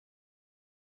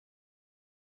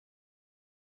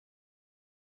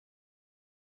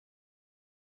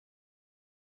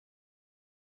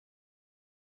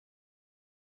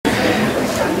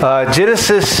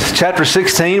Genesis chapter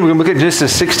 16. We're going to look at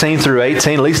Genesis 16 through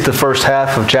 18, at least the first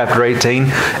half of chapter 18.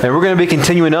 And we're going to be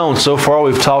continuing on. So far,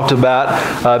 we've talked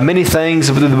about many things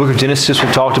through the book of Genesis.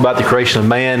 We've talked about the creation of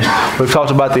man. We've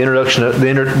talked about the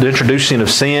introducing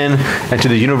of sin into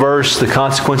the universe, the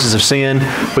consequences of sin.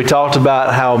 We talked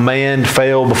about how man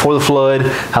fell before the flood,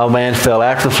 how man fell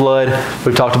after the flood.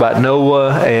 We've talked about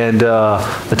Noah and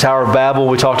the Tower of Babel.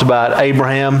 We talked about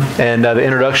Abraham and the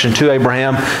introduction to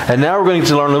Abraham. And now we're going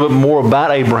to learn a little bit more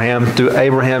about Abraham through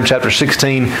Abraham chapter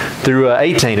 16 through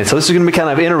 18. And so this is going to be kind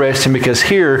of interesting because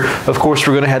here, of course,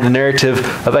 we're going to have the narrative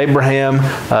of Abraham,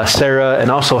 Sarah, and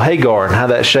also Hagar, and how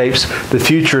that shapes the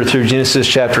future through Genesis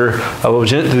chapter, through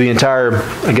the entire,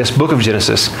 book of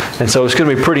Genesis. And so it's going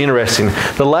to be pretty interesting.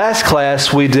 The last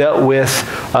class we dealt with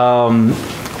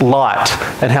Lot,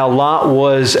 and how Lot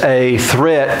was a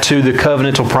threat to the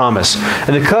covenantal promise.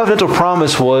 And the covenantal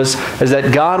promise is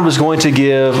that God was going to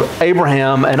give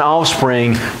Abraham an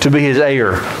offspring to be his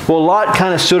heir. Well, Lot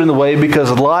kind of stood in the way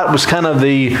because Lot was kind of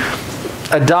the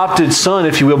adopted son,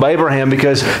 if you will, by Abraham,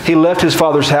 because he left his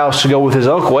father's house to go with his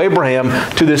uncle Abraham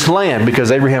to this land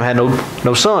because Abraham had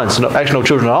no sons, actually no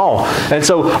children at all. And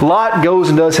so Lot goes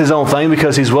and does his own thing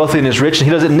because he's wealthy and is rich, and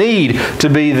he doesn't need to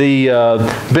be the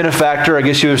benefactor, I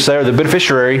guess you would say, or the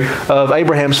beneficiary of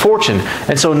Abraham's fortune.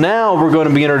 And so now we're going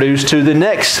to be introduced to the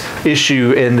next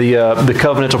issue in the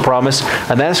covenantal promise,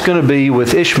 and that's going to be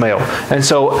with Ishmael. And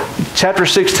so chapter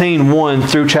 16:1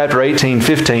 through chapter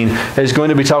 18:15 is going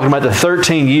to be talking about the 13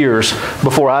 years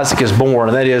before Isaac is born,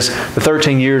 and that is the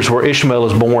 13 years where Ishmael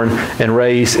is born and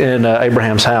raised in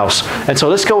Abraham's house. And so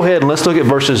let's go ahead and let's look at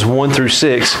verses 1 through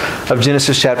 6 of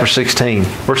Genesis chapter 16.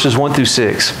 Verses 1 through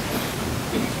 6.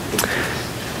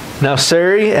 Now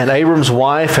Sarai, and Abram's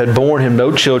wife, had borne him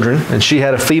no children, and she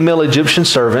had a female Egyptian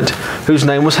servant, whose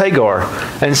name was Hagar.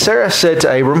 And Sarah said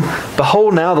to Abram,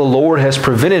 Behold, now the Lord has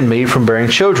prevented me from bearing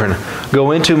children.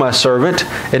 Go into my servant,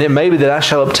 and it may be that I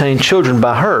shall obtain children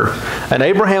by her. And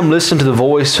Abraham listened to the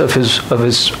voice of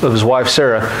his wife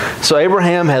Sarah. So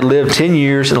Abraham had lived 10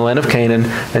 years in the land of Canaan,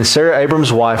 and Sarah,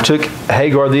 Abram's wife, took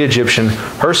Hagar the Egyptian,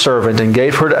 her servant, and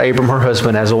gave her to Abram her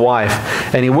husband as a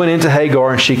wife. And he went into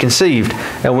Hagar, and she conceived.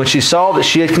 And when she saw that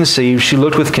she had conceived, she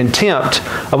looked with contempt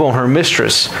upon her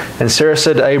mistress. And Sarah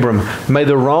said to Abram, May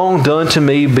the wrong done to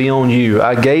me be on you.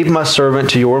 I gave my servant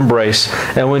to your embrace.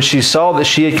 And when she saw that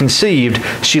she had conceived,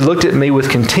 she looked at me with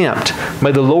contempt.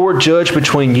 May the Lord judge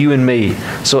between you and me.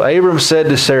 So Abram said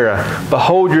to Sarah,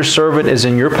 Behold, your servant is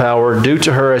in your power. Do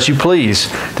to her as you please.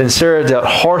 Then Sarah dealt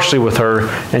harshly with her,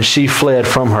 and she fled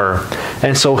from her.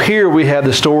 And so here we have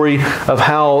the story of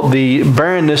how the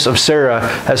barrenness of Sarah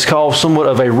has caused somewhat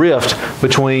of a rift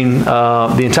between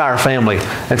the entire family.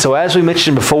 And so as we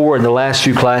mentioned before in the last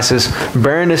few classes,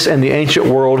 barrenness in the ancient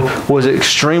world was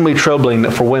extremely troubling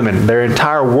for women. Their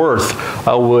entire worth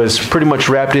was pretty much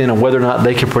wrapped in on whether or not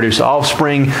they could produce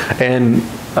offspring, and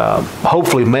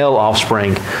hopefully male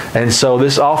offspring. And so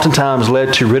this oftentimes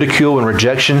led to ridicule and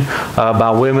rejection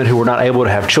by women who were not able to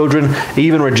have children,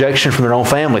 even rejection from their own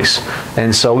families.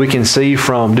 And so we can see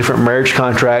from different marriage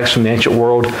contracts from the ancient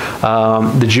world,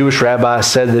 the Jewish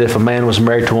rabbis said that if a man was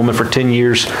married to a woman for 10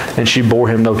 years and she bore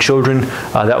him no children,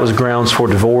 that was grounds for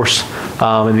divorce.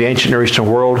 In the ancient Near Eastern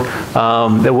world,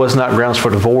 it was not grounds for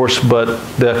divorce, but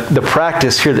the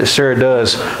practice here that Sarah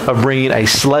does of bringing a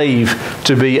slave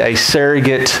to be a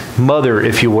surrogate mother,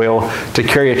 if you will, to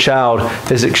carry a child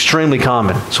is extremely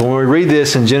common. So when we read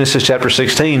this in Genesis chapter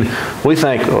 16, we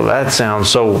think, well, that sounds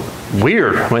so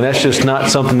weird. I mean, that's just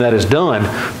not something that is done.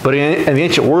 But in the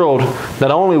ancient world, not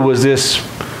only was this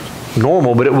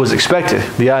normal, but it was expected.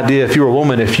 The idea, if you were a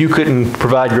woman, if you couldn't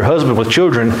provide your husband with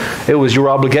children, it was your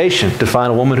obligation to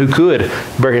find a woman who could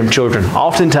bear him children.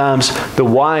 Oftentimes, the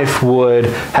wife would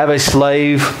have a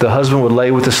slave, the husband would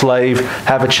lay with the slave,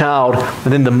 have a child,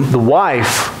 and then the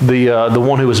wife, the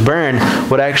one who was barren,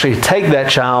 would actually take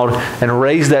that child and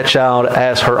raise that child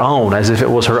as her own, as if it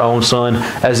was her own son,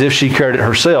 as if she carried it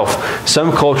herself.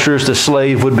 Some cultures, the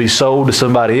slave would be sold to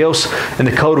somebody else. In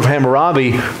the Code of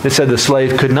Hammurabi, it said the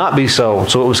slave could not be sold.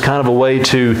 So it was kind of a way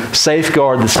to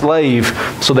safeguard the slave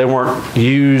so they weren't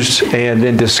used and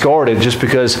then discarded just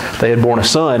because they had born a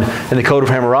son. In the Code of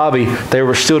Hammurabi, they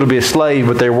were still to be a slave,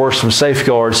 but there were some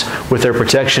safeguards with their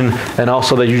protection, and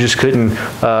also that you just couldn't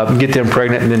get them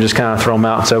pregnant and then just kind of throw them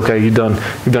out and say, okay, you've done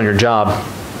your job.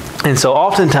 And so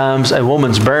oftentimes a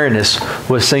woman's barrenness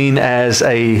was seen as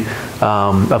a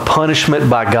punishment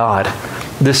by God.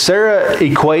 Does Sarah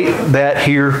equate that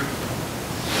here?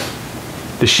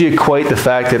 Does she equate the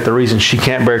fact that the reason she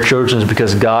can't bear children is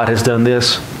because God has done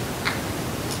this?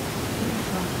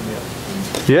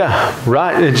 Yeah,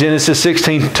 right. In Genesis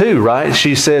 16:2, right?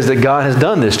 She says that God has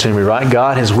done this to me, right?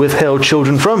 God has withheld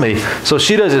children from me. So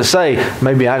she doesn't say,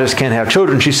 maybe I just can't have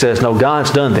children. She says, no, God's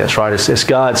done this, right? It's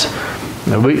God's,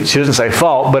 she doesn't say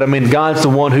fault, but I mean, God's the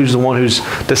one who's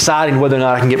deciding whether or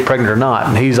not I can get pregnant or not.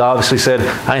 And he's obviously said,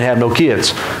 I ain't have no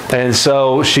kids. And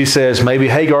so she says, maybe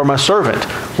Hagar, my servant,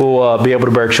 will be able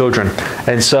to bear children.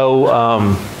 And so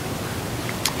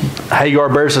Hagar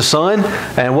bears a son.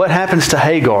 And what happens to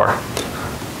Hagar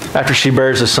after she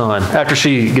bears a son, after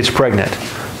she gets pregnant?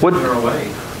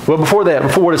 Well, before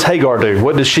that, what does Hagar do?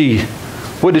 What does she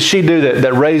do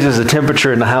that raises the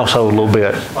temperature in the household a little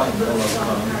bit?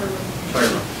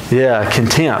 Yeah,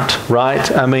 contempt,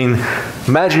 right? I mean,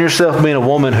 imagine yourself being a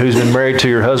woman who's been married to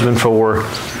your husband for,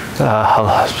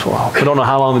 we don't know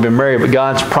how long they've been married, but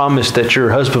God's promised that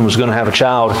your husband was going to have a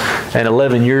child, and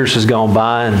 11 years has gone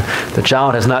by, and the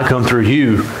child has not come through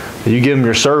you. You give him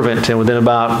your servant, and within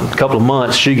about a couple of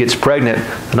months, she gets pregnant,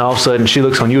 and all of a sudden, she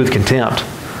looks on you with contempt.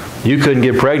 You couldn't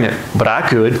get pregnant, but I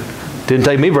could. Didn't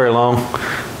take me very long.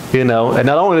 And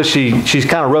not only is she's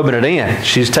kind of rubbing it in,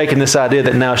 she's taking this idea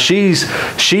that now she's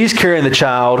carrying the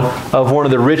child of one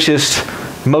of the richest,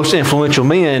 most influential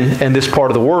men in this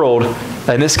part of the world,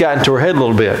 and this got into her head a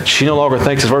little bit. She no longer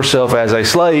thinks of herself as a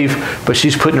slave, but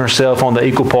she's putting herself on the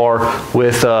equal par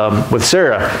with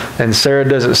Sarah, and Sarah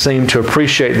doesn't seem to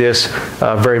appreciate this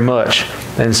very much,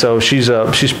 and so she's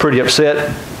pretty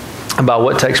upset about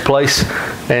what takes place.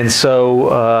 And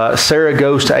so Sarah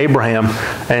goes to Abraham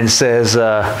and says,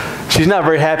 she's not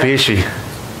very happy, is she?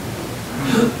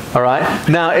 All right.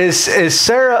 Now, is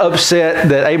Sarah upset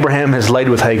that Abraham has laid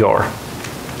with Hagar?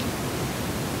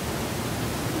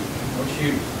 Well,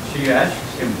 she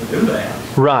asked him to do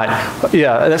that. Right.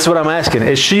 Yeah, that's what I'm asking.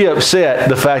 Is she upset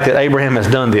the fact that Abraham has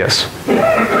done this? I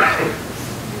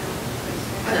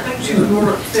think she's more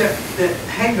upset that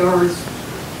Hagar is...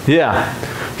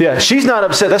 Yeah, she's not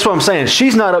upset. That's what I'm saying.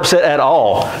 She's not upset at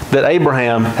all that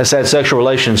Abraham has had sexual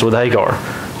relations with Hagar.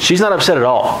 She's not upset at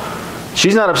all.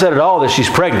 She's not upset at all that she's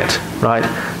pregnant, right?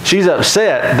 She's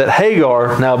upset that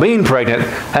Hagar, now being pregnant,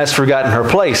 has forgotten her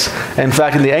place. In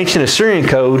fact, in the ancient Assyrian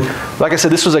code, like I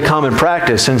said, this was a common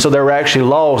practice. And so there were actually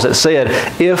laws that said,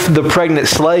 if the pregnant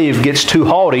slave gets too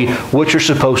haughty, what you're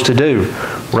supposed to do,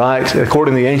 right?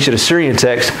 According to the ancient Assyrian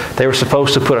text, they were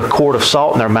supposed to put a quart of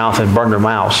salt in their mouth and burn their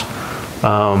mouths.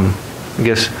 I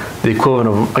guess the equivalent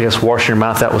of, washing your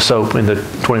mouth out with soap in the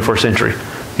 21st century,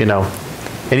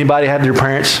 Anybody had their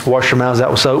parents wash their mouths out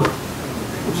with soap?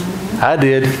 I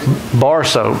did. Bar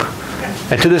soap.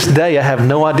 And to this day, I have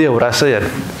no idea what I said.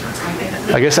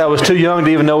 I guess I was too young to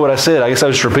even know what I said. I guess I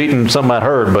was just repeating something I'd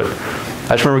heard, but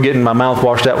I just remember getting my mouth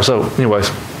washed out with soap. Anyways,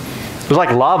 it was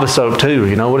like lava soap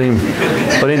too, what even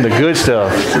the good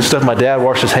stuff. The stuff my dad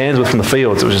washed his hands with from the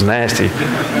fields. It was just nasty.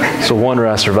 It's a wonder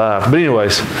I survived. But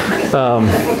anyways.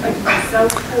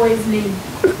 Soap poisoning.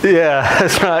 Yeah,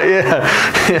 that's right.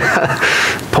 Yeah.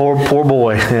 Poor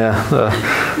boy. Yeah.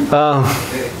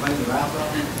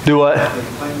 Do what?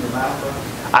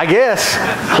 I guess.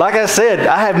 Like I said,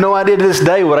 I have no idea to this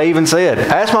day what I even said.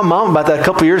 I asked my mom about that a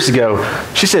couple years ago.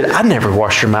 She said, I never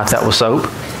washed your mouth out with soap.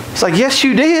 It's like, yes,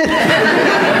 you did.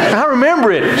 I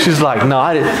remember it. She's like, no,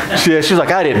 I didn't. She's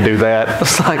like, I didn't do that.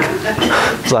 It's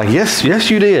like, yes,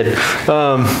 you did.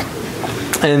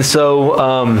 And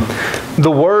so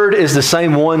the word is the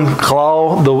same one,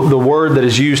 claw, the word that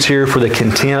is used here for the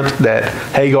contempt that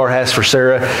Hagar has for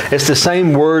Sarah. It's the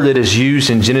same word that is used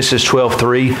in Genesis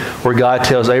 12:3, where God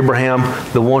tells Abraham,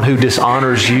 the one who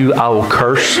dishonors you, I will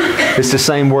curse. It's the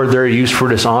same word there used for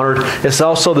dishonored. It's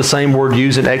also the same word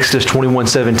used in Exodus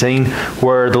 21:17,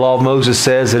 where the law of Moses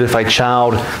says that if a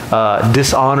child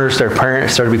dishonors their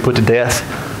parents, they're to be put to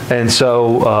death. And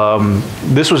so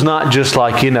this was not just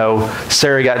like,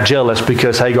 Sarah got jealous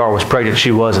because Hagar was pregnant.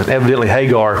 She wasn't. Evidently,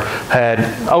 Hagar had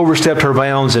overstepped her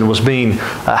bounds and was being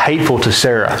hateful to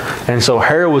Sarah. And so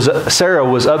Sarah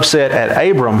was upset at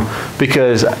Abram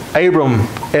because Abram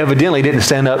evidently didn't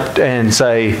stand up and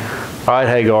say, all right,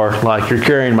 Hagar, you're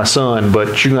carrying my son,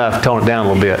 but you're going to have to tone it down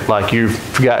a little bit. You've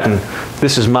forgotten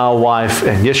this is my wife,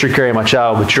 and yes, you're carrying my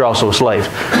child, but you're also a slave.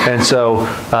 And so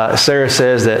Sarah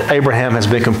says that Abraham has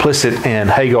been complicit in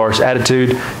Hagar's attitude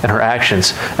and her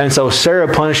actions. And so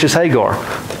Sarah punishes Hagar,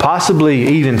 possibly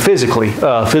even physically.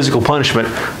 Physical punishment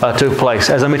took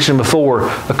place. As I mentioned before,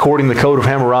 according to the Code of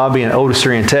Hammurabi and Old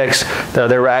Assyrian texts,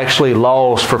 there were actually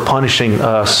laws for punishing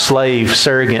a slave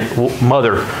surrogate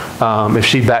mother if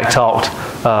she backtalked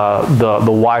thought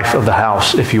the wife of the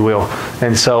house, if you will.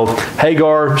 And so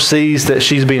Hagar sees that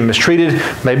she's being mistreated.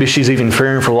 Maybe she's even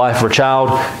fearing for the life of her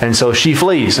child. And so she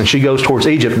flees and she goes towards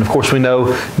Egypt. And of course we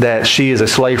know that she is a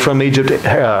slave from Egypt.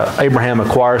 Abraham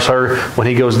acquires her when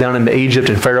he goes down into Egypt,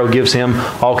 and Pharaoh gives him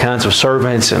all kinds of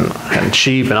servants and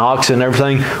sheep and oxen and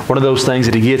everything. One of those things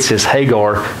that he gets is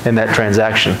Hagar in that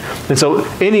transaction. And so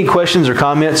any questions or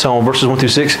comments on verses 1 through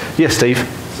 6? Yes, Steve?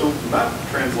 So my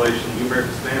translation, New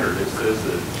American Standard, it says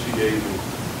that she gave her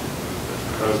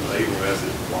husband Abram as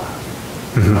his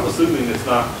wife. Mm-hmm. I'm assuming it's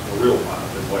not a real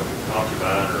wife. It's like a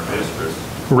concubine or a mistress.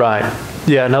 Right.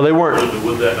 Yeah, no, they weren't.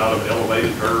 Would that not have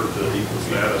elevated her to equal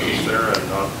status with Sarah and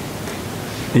not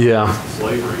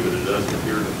slavery? But it doesn't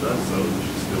appear to have done so.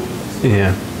 She's still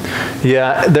Yeah.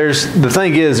 Yeah, the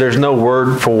thing is, there's no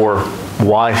word for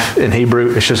wife in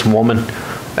Hebrew. It's just woman.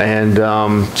 And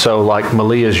so like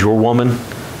Malia is your woman.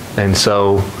 And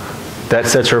so that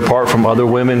sets her apart from other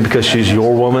women because she's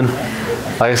your woman.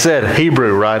 Like I said,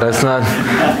 Hebrew, right? That's not,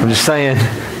 I'm just saying,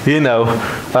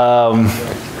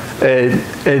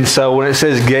 and so when it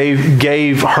says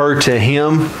gave her to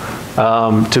him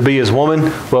to be his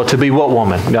woman, well, to be what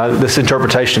woman? Now, this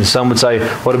interpretation, some would say,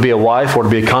 well, to be a wife or to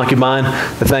be a concubine.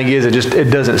 The thing is,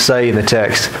 it doesn't say in the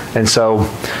text. And so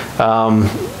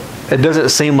it doesn't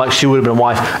seem like she would have been a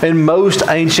wife. And most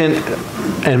ancient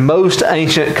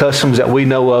customs that we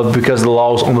know of, because of the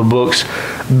laws on the books,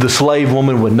 the slave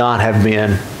woman would not have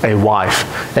been a wife.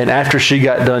 And after she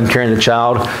got done carrying the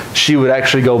child, she would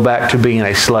actually go back to being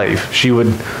a slave. She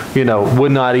would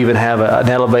not even have an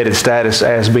elevated status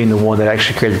as being the one that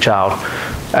actually carried the child.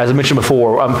 As I mentioned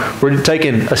before, we're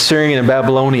taking Assyrian and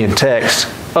Babylonian texts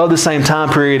of the same time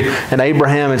period, and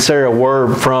Abraham and Sarah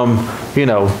were from,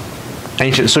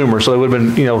 ancient Sumer, so they would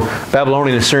have been,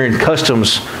 Babylonian and Assyrian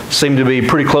customs seem to be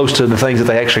pretty close to the things that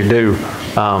they actually do.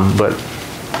 But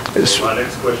my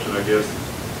next question, I guess,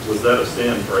 was that a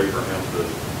sin for Abraham to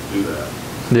do that?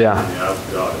 Yeah. In the eyes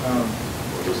of God? Or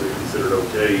was it considered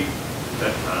okay at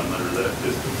that time under that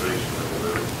dispensation or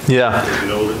whatever? Yeah.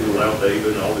 Because that he allowed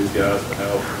David and all these guys to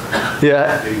have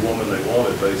any woman they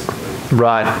wanted, basically.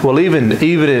 Right. Well, even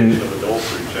in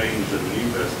adultery changed in the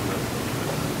New Testament.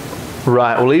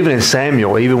 Right. Well, even in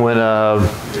Samuel, even when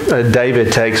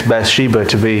David takes Bathsheba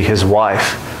to be his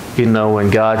wife, when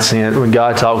God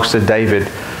talks to David,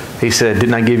 he said,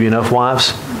 "Didn't I give you enough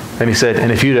wives?" And he said,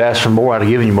 "And if you'd asked for more, I'd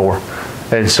have given you more."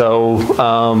 And so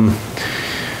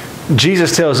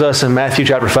Jesus tells us in Matthew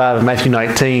chapter 5 and Matthew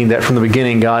 19 that from the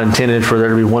beginning God intended for there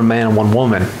to be one man and one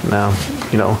woman. Now,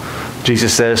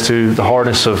 Jesus says to the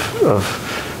hardness of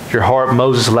your heart,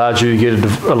 Moses allowed you to get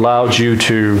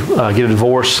a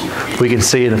divorce. We can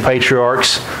see in the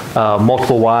patriarchs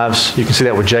multiple wives. You can see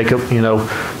that with Jacob. We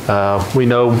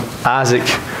know Isaac.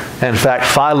 In fact,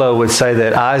 Philo would say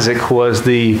that Isaac was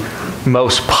the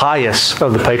most pious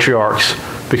of the patriarchs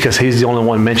because he's the only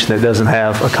one mentioned that doesn't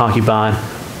have a concubine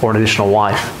or an additional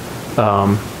wife.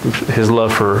 His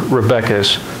love for Rebekah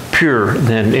is purer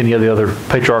than any of the other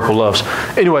patriarchal loves.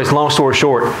 Anyways, long story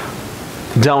short,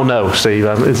 don't know, Steve.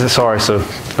 Sorry, it's a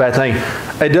bad thing.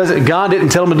 God didn't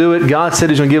tell him to do it. God said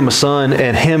he's going to give him a son,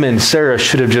 and him and Sarah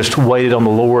should have just waited on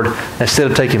the Lord instead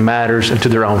of taking matters into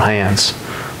their own hands.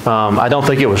 I don't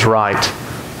think it was right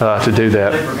to do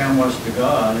that. Abraham was to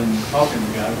God and talking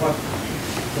to God. What's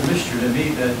the mystery to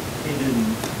me that he didn't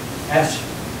ask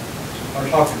or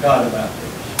talk to God about this?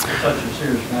 Such a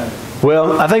serious matter.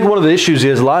 Well, I think one of the issues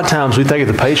is a lot of times we think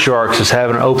of the patriarchs as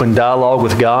having an open dialogue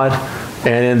with God.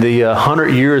 And in the 100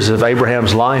 years of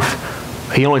Abraham's life,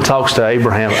 he only talks to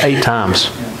Abraham 8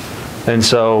 times. And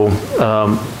so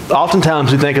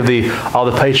oftentimes we think of all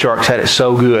the patriarchs had it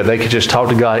so good. They could just talk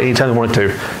to God anytime they wanted to.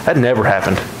 That never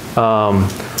happened.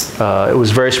 It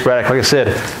was very sporadic. Like I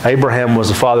said, Abraham was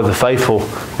the father of the faithful,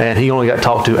 and he only got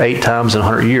talked to 8 times in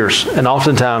 100 years. And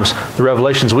oftentimes, the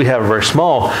revelations we have are very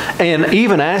small. And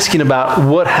even asking about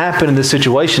what happened in this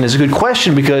situation is a good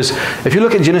question, because if you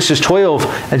look at Genesis 12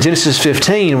 and Genesis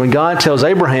 15, when God tells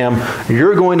Abraham,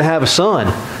 "You're going to have a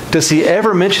son," does he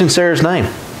ever mention Sarah's name?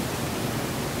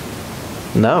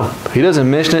 No, he doesn't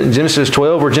mention it in Genesis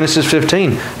 12 or Genesis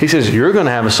 15. He says, "You're going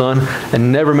to have a son,"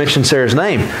 and never mentions Sarah's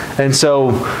name. And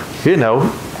so,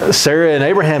 Sarah and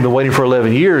Abraham have been waiting for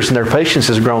 11 years, and their patience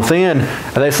has grown thin.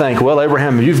 And they think, well,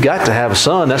 Abraham, you've got to have a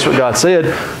son. That's what God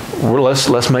said. Well,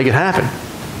 let's make it happen.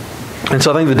 And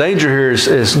so I think the danger here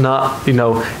is not,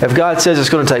 if God says it's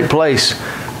going to take place,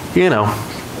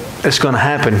 it's going to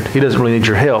happen. He doesn't really need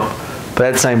your help. But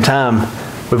at the same time,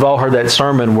 we've all heard that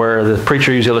sermon where the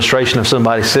preacher used illustration of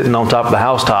somebody sitting on top of the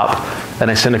housetop, and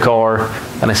they send a car,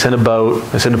 and they send a boat,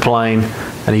 they send a plane,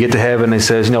 and you get to heaven, and he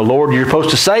says, Lord, you're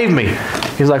supposed to save me.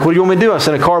 He's like, what do you want me to do? I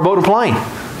sent a car, boat, and plane.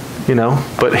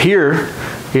 But here,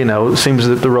 it seems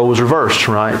that the role was reversed,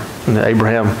 right? And that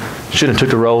Abraham shouldn't have took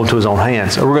the role into his own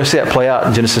hands. And we're going to see that play out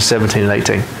in Genesis 17 and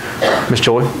 18. Miss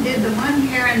Joy? Did the one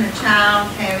carrying the child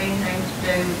have anything to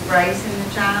do with raising the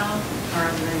child? Or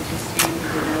are they just handing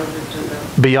it over to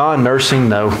the... Beyond nursing,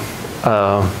 no.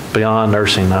 Beyond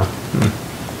nursing, no.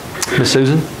 Miss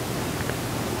Susan?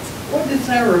 What does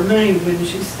Sarah mean when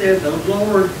she said the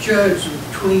Lord judge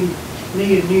between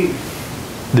me and you?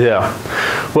 Yeah.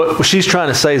 What she's trying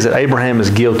to say is that Abraham is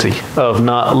guilty of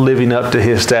not living up to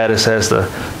his status as the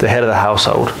head of the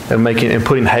household and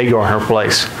putting Hagar in her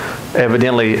place.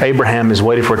 Evidently, Abraham has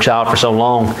waited for a child for so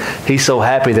long. He's so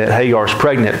happy that Hagar's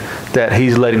pregnant that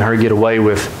he's letting her get away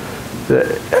with.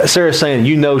 Sarah's saying,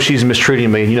 she's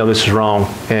mistreating me, and this is wrong,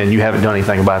 and you haven't done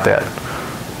anything about that.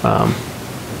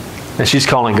 And she's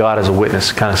calling God as a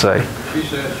witness, kind of say. She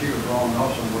said she was wrong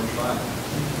also in verse 5.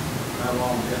 How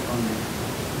long get from the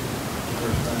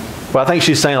verse 5? Well, I think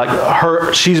she's saying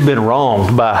she's been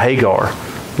wronged by Hagar.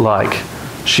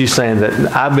 She's saying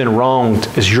that I've been wronged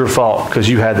is your fault because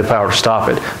you had the power to stop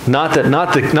it. Not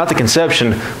the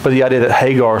conception, but the idea that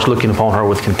Hagar is looking upon her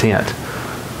with contempt.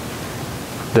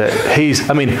 That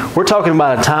we're talking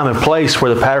about a time and place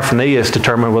where the paraphernalia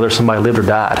determined whether somebody lived or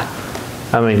died.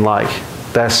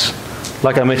 That's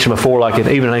like I mentioned before,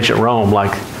 even in ancient Rome,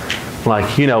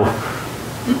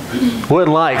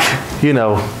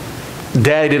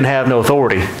 Daddy didn't have no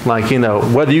authority.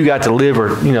 Whether you got to live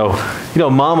or,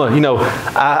 Mama,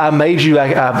 I made you,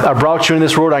 I brought you in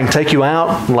this world, I can take you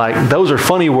out. Those are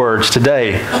funny words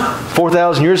today.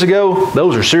 4,000 years ago,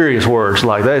 those are serious words.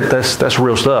 That's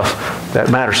real stuff. That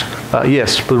matters.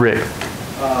 Yes, Brother Rick. It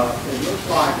looks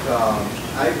like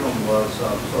Abram was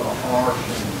sort of harsh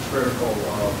and critical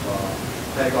of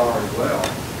Hagar as well.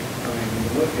 When you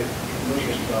look at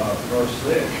verse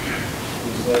 6,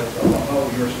 he says, "Oh,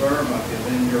 your servant is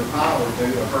in your power to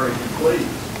hurry and please."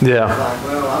 Yeah. It's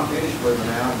well, I'm finished with it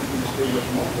now. You can just do what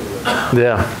you want to with it.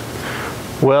 Yeah.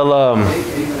 Well,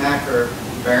 even after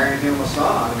bearing him a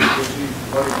son, he gives you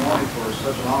what he wanted for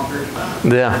such a long period of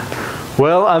time. Yeah.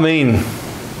 Well,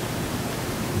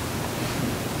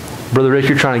 Brother Rick,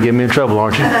 you're trying to get me in trouble,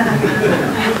 aren't you?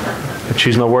 I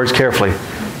choose my words carefully.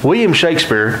 William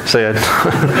Shakespeare said,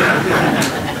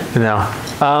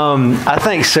 I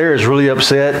think Sarah's really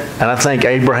upset, and I think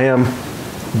Abraham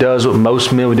does what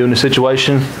most men would do in this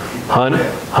situation.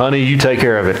 Honey, you take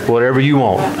care of it. Whatever you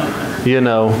want.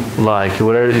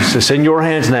 Whatever, it's in your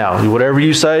hands now. Whatever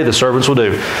you say, the servants will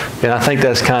do. And I think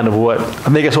that's kind of what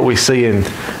we see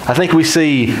I think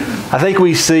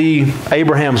we see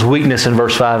Abraham's weakness in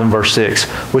verse 5 and verse 6.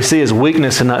 We see his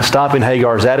weakness in not stopping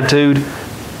Hagar's attitude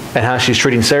and how she's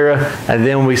treating Sarah. And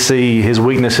then we see his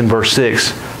weakness in verse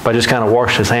 6 by just kind of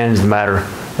washing his hands in the matter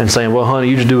and saying, well, honey,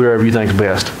 you just do whatever you think is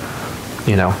best.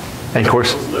 And of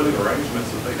course, those living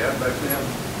arrangements that they had back then,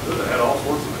 they had all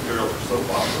sorts of material for soap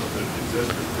operas that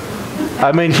existed.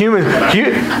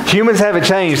 Humans haven't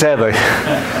changed, have they?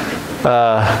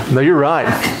 No, you're right.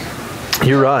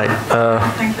 You're right.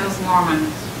 I think those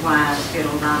Mormons' wives get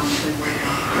along too well,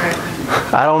 correct?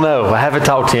 I don't know. I haven't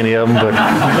talked to any of them, but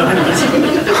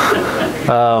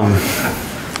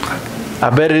I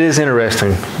bet it is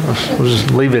interesting. We'll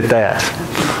just leave it at that.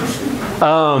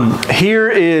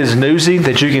 Here is Newsy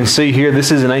that you can see here.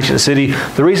 This is an ancient city.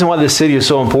 The reason why this city is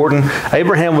so important,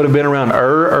 Abraham would have been around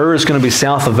Ur. Ur is going to be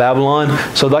south of Babylon.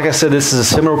 So like I said, this is a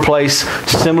similar place,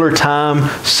 similar time,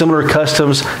 similar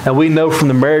customs. And we know from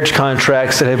the marriage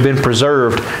contracts that have been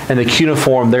preserved in the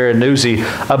cuneiform there in Newsy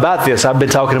about this. I've been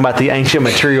talking about the ancient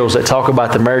materials that talk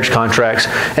about the marriage contracts.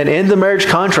 And in the marriage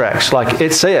contracts,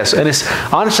 it says, and it's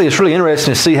really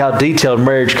interesting to see how detailed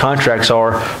marriage contracts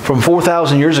are from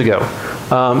 4,000 years ago.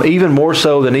 Even more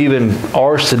so than even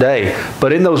ours today.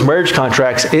 But in those marriage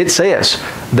contracts, it says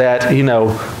that,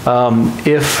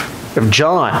 if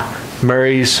John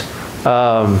marries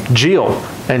Jill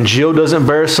and Jill doesn't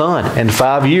bear a son in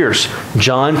 5 years,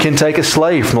 John can take a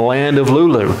slave from the land of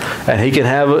Lulu and he can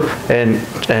have and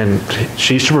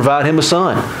she's to provide him a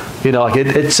son.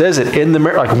 It says it in the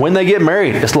when they get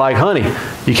married, it's like, honey,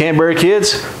 you can't bear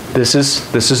kids. This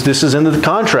is in the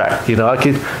contract. I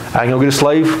can go get a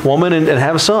slave woman and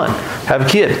have a son, have a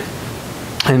kid.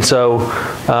 And so,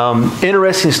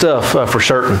 interesting stuff for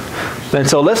certain. And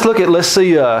so let's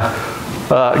see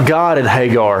God and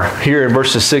Hagar here in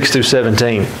verses 6 through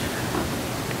 17.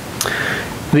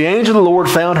 The angel of the Lord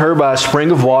found her by a spring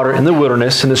of water in the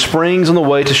wilderness, in the springs on the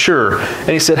way to Shur. And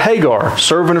he said, Hagar,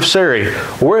 servant of Sarai,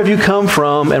 where have you come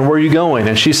from and where are you going?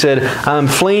 And she said, I am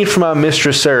fleeing from my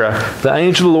mistress Sarah. The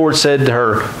angel of the Lord said to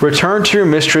her, return to your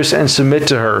mistress and submit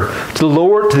to her.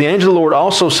 To the angel of the Lord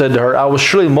also said to her, I will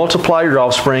surely multiply your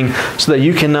offspring so that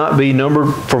you cannot be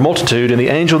numbered for multitude. And the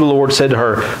angel of the Lord said to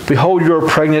her, behold, you are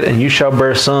pregnant and you shall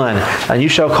bear a son, and you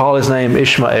shall call his name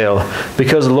Ishmael,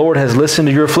 because the Lord has listened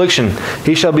to your affliction.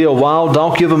 He shall be a wild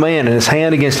donkey of a man, and his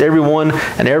hand against everyone,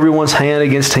 and everyone's hand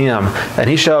against him. And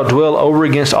he shall dwell over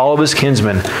against all of his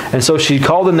kinsmen. And so she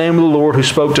called the name of the Lord who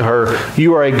spoke to her,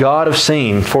 you are a God of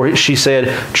seeing. For she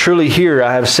said, truly here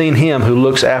I have seen him who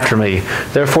looks after me.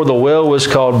 Therefore the well was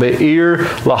called Be'er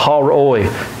Lahai-roi,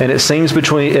 and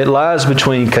it lies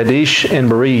between Kadesh and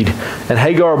Bered. And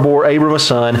Hagar bore Abram a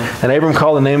son, and Abram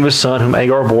called the name of his son, whom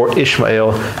Hagar bore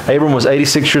Ishmael. Abram was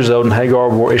 86 years old, and Hagar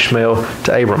bore Ishmael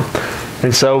to Abram.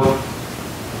 And so,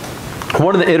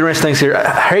 one of the interesting things here,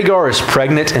 Hagar is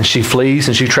pregnant and she flees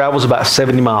and she travels about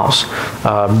 70 miles.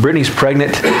 Brittany's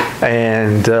pregnant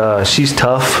and she's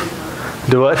tough.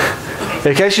 Do it.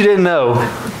 In case you didn't know,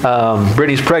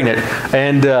 Brittany's pregnant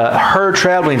and her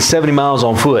traveling 70 miles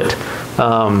on foot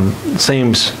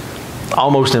seems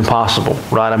almost impossible,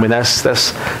 right? I mean, that's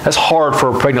hard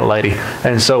for a pregnant lady.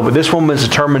 And so, but this woman is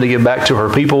determined to get back to her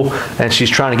people, and she's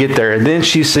trying to get there. And then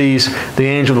she sees the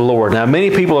angel of the Lord. Now, many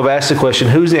people have asked the question,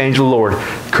 who's the angel of the Lord?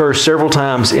 It occurs several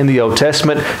times in the Old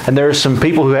Testament, and there are some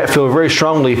people who feel very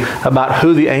strongly about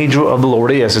who the angel of the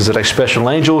Lord is. Is it a special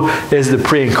angel? Is it the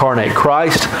pre-incarnate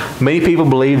Christ? Many people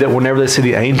believe that whenever they see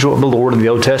the angel of the Lord in the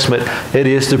Old Testament, it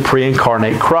is the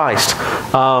pre-incarnate Christ.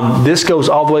 This goes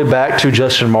all the way back to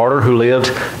Justin Martyr, who lived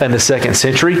in the 2nd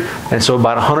century, and so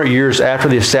about 100 years after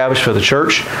the establishment of the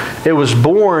church. It was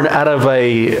born out of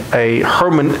it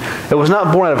was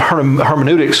not born out of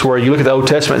hermeneutics, where you look at the Old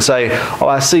Testament and say, oh,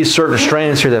 I see certain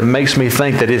strands here that makes me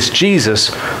think that it's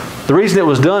Jesus. The reason it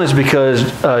was done is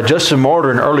because Justin Martyr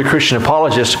and early Christian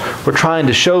apologists were trying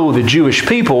to show the Jewish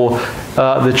people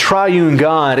the triune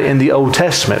God in the Old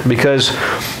Testament, because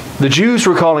the Jews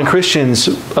were calling Christians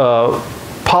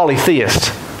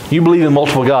polytheists. You believe in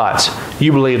multiple gods.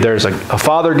 You believe there's a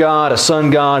Father God, a Son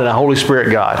God, and a Holy Spirit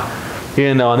God.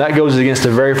 You know, and that goes against the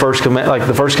very first commandment, like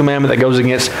the first commandment, that goes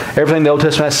against everything the Old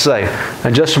Testament has to say.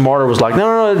 And Justin Martyr was like,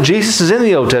 no, Jesus is in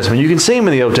the Old Testament. You can see him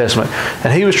in the Old Testament.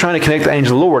 And he was trying to connect the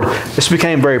angel of the Lord. This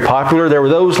became very popular. There were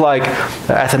those like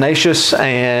Athanasius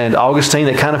and Augustine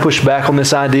that kind of pushed back on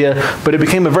this idea, but it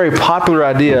became a very popular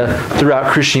idea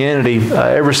throughout Christianity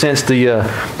ever since the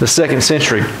 2nd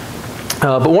century.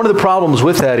 But one of the problems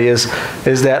with that is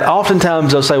that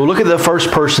oftentimes they'll say, well, look at the first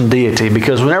person deity,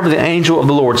 because whenever the angel of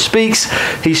the Lord speaks,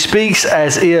 he speaks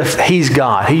as if he's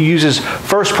God. He uses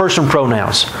first person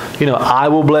pronouns. You know, I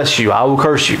will bless you, I will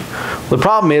curse you. The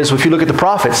problem is, if you look at the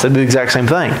prophets, they do the exact same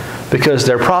thing, because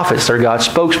they're prophets, they're God's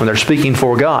spokesmen, they're speaking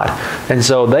for God. And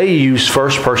so they use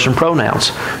first person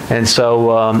pronouns. And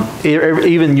so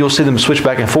even you'll see them switch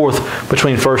back and forth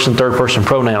between first and third person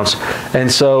pronouns.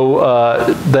 And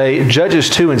so Judges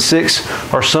 2 and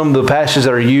 6 are some of the passages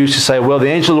that are used to say, well, the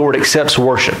angel of the Lord accepts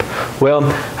worship. Well,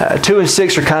 2 and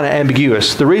 6 are kind of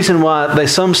ambiguous. The reason why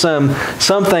some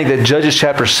think that Judges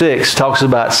chapter 6 talks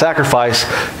about sacrifice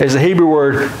is the Hebrew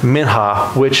word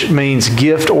minha, which means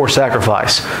gift or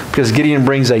sacrifice, because Gideon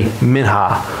brings a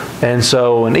minha.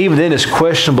 And even then it's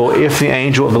questionable if the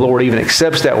angel of the Lord even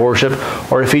accepts that worship,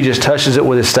 or if he just touches it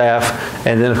with his staff,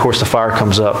 and then of course the fire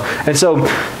comes up. And so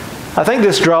I think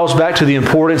this draws back to the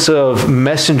importance of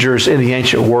messengers in the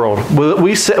ancient world.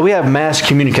 We have mass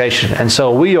communication, and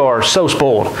so we are so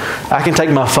spoiled. I can take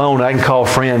my phone and I can call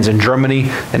friends in Germany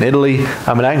and Italy.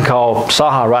 I mean, I can call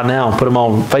Saha right now and put them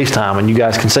on FaceTime, and you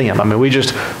guys can see them. I mean,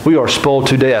 we are spoiled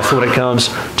to death when it comes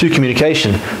to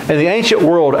communication. In the ancient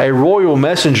world, a royal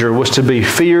messenger was to be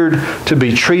feared, to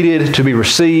be treated, to be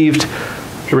received,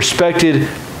 respected,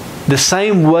 the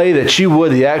same way that you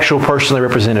would the actual person they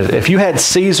represented. If you had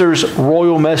Caesar's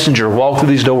royal messenger walk through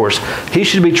these doors, he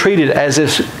should be treated as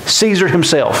if Caesar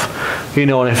himself. You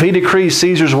know, and if he decrees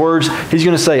Caesar's words, he's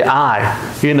going to say,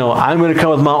 I'm going to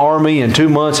come with my army in 2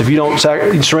 months if you don't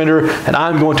surrender, and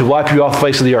I'm going to wipe you off the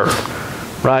face of the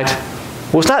earth. Right?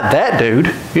 Well, it's not that dude.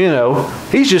 You know,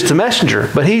 he's just a messenger,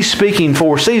 but he's speaking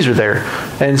for Caesar there.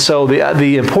 And so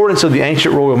the importance of the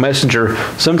ancient royal messenger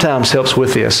sometimes helps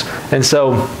with this. And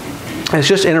so it's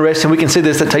just interesting. We can see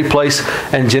this that take place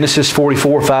in Genesis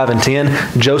 44, 5, and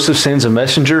 10. Joseph sends a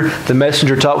messenger. The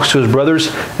messenger talks to his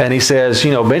brothers, and he says,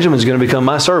 Benjamin's going to become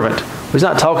my servant. He's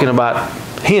not talking about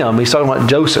him. He's talking about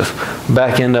Joseph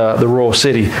back in the royal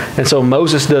city. And so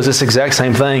Moses does this exact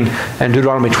same thing in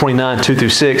Deuteronomy 29, 2 through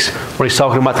 6, when he's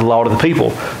talking about the law to the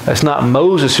people. It's not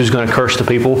Moses who's going to curse the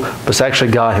people, but it's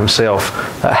actually God himself.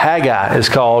 Haggai is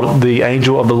called the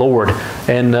angel of the Lord,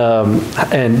 and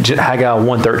Haggai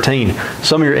 1:13.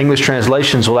 Some of your English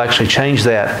translations will actually change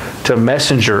that to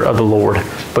messenger of the Lord,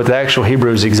 but the actual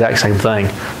Hebrew is the exact same thing.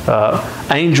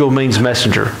 Angel means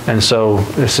messenger, and so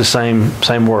it's the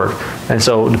same word. And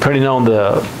so depending on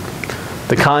the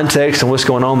context and what's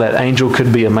going on, that angel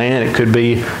could be a man, it could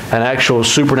be an actual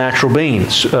supernatural being.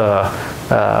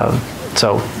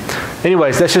 So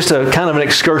anyways, that's just a kind of an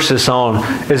excursus on,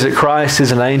 is it Christ,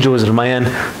 is it an angel, is it a man,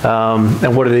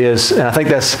 and what it is. And I think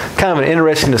that's kind of an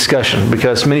interesting discussion,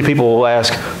 because many people will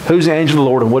ask, who's the angel of the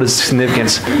Lord and what is the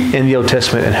significance in the Old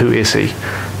Testament and who is he?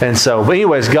 And so, but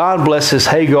anyways, God blesses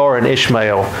Hagar and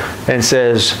Ishmael and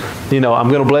says, I'm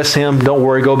going to bless him. Don't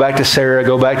worry. Go back to Sarah.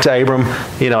 Go back to Abram.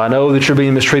 I know that you're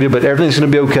being mistreated, but everything's going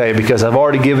to be okay, because I've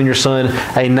already given your son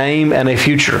a name and a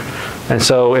future. And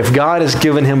so if God has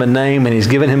given him a name and he's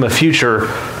given him a future,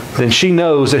 then she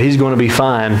knows that he's going to be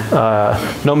fine,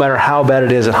 no matter how bad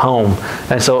it is at home.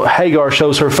 And so Hagar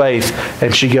shows her faith,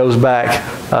 and she goes back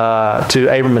to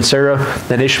Abram and Sarah.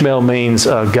 And Ishmael means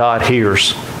God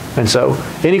hears. And so,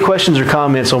 any questions or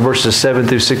comments on verses 7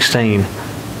 through 16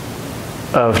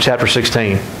 of chapter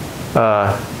 16?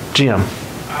 Jim?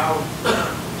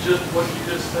 Just what you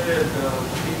just said,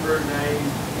 Hebrew name,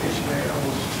 Ishmael.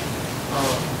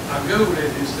 I Googled it,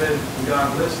 it said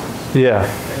God listens. Yeah. And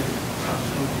I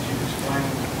just wanted you to explain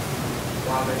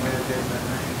why they made it that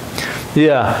name.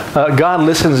 Yeah, God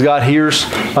listens, God hears.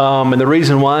 And the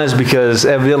reason why is because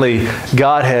evidently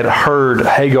God had heard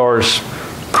Hagar's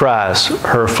cries,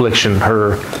 her affliction,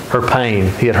 her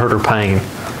pain. He had heard her pain.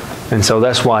 And so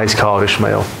that's why he's called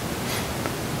Ishmael.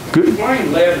 Good. Explain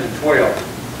 11 and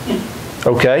 12.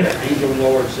 Okay. The angel of the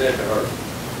Lord said to her,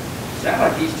 sound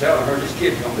like he's telling her this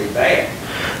kid's going to be bad.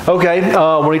 Okay,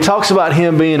 when he talks about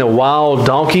him being a wild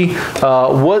donkey,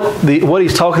 what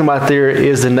he's talking about there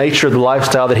is the nature of the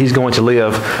lifestyle that he's going to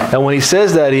live. And when he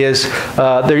says that is,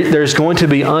 there's going to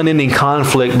be unending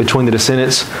conflict between the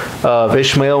descendants of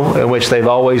Ishmael, in which they've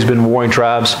always been warring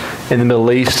tribes in the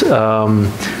Middle East.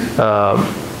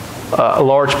 A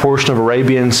large portion of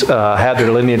Arabians have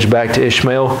their lineage back to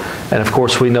Ishmael, and of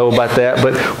course we know about that.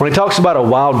 But when he talks about a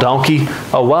wild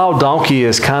donkey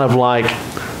is kind of like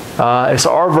it's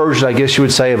our version, I guess you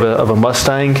would say, of a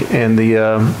Mustang in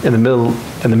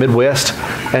the Midwest.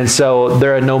 And so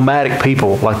they're a nomadic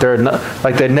people, like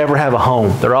they never have a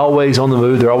home. They're always on the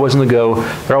move. They're always on the go.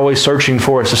 They're always searching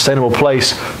for a sustainable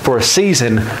place for a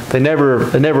season. They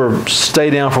never stay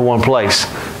down for one place.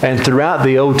 And throughout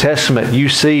the Old Testament, you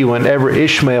see whenever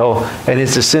Ishmael and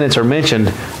his descendants are mentioned,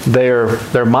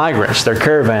 they're migrants. They're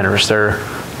caravanners.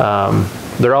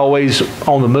 They're always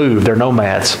on the move. They're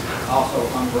nomads. Also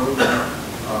unruly,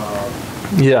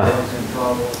 Yeah. always in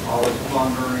trouble, always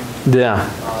plundering. Yeah.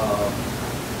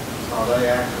 Are they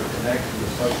actually connected,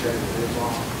 associated with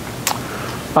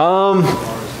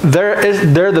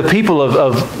Islam? They're the people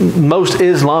of most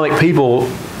Islamic people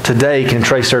today can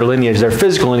trace their lineage, their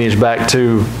physical lineage, back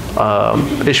to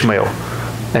Ishmael.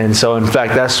 And so, in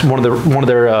fact, that's one of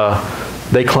their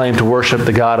they claim to worship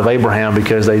the God of Abraham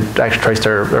because they actually trace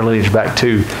their lineage back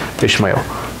to Ishmael.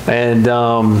 And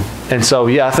so,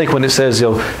 yeah, I think when it says,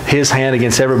 his hand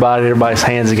against everybody, everybody's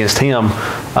hands against him,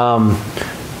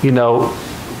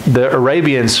 the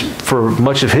Arabians for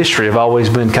much of history have always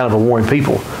been kind of a warring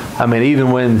people. I mean,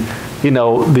 even when,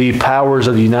 the powers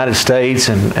of the United States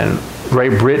and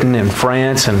Great Britain and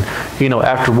France and,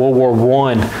 after World War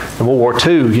I and World War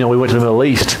II, we went to the Middle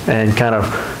East and kind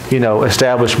of,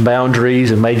 established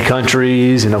boundaries and made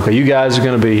countries. And, okay, you guys are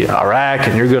going to be Iraq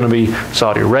and you're going to be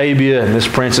Saudi Arabia and this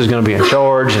prince is going to be in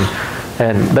charge.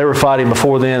 And they were fighting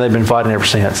before then. They've been fighting ever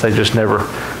since. They just never,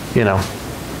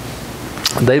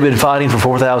 they've been fighting for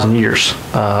 4,000 years.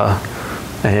 I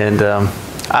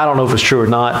don't know if it's true or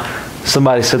not.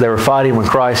 Somebody said they were fighting when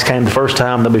Christ came the first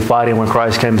time. They'll be fighting when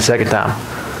Christ came the second time.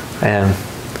 And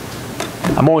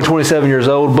I'm only 27 years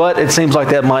old, but it seems like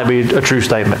that might be a true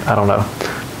statement. I don't know.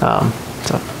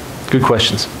 So, good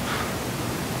questions.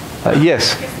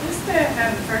 Yes? Is this the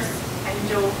first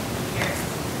angel here?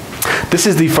 This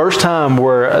is the first time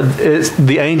where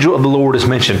the angel of the Lord is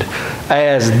mentioned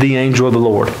as the angel of the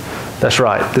Lord. That's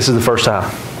right. This is the first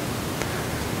time.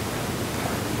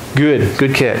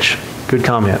 Good catch. Good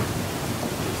comment.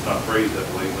 It's not phrased that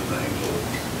way when the angels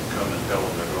come and tell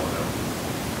them they're going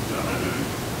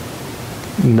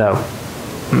to. No.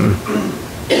 Mm-mm.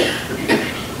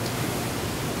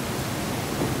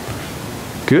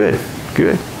 Good.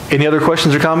 Any other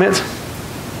questions or comments?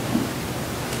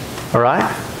 All right,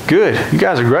 good. You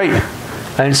guys are great.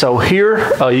 And so here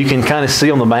you can kind of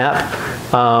see on the map,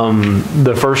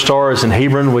 the first star is in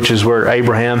Hebron, which is where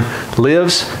Abraham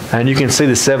lives. And you can see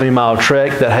the 70-mile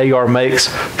trek that Hagar makes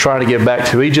trying to get back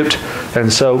to Egypt.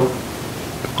 And so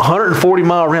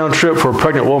 140-mile round trip for a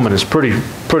pregnant woman is pretty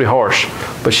harsh.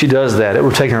 But she does that. It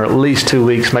would take her at least 2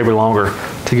 weeks, maybe longer,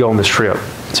 to go on this trip.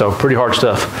 So pretty hard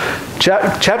stuff.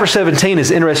 Chapter 17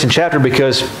 is an interesting chapter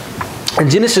because in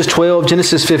Genesis 12,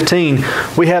 Genesis 15,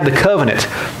 we have the covenant.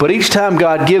 But each time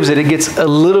God gives it, it gets a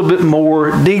little bit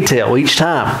more detail each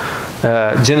time.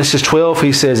 Genesis 12,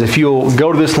 he says, if you'll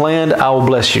go to this land, I will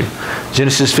bless you.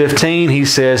 Genesis 15, he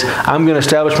says, I'm going to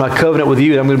establish my covenant with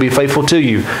you and I'm going to be faithful to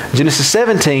you. Genesis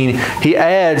 17, he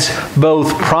adds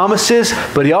both promises,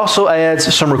 but he also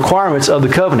adds some requirements of the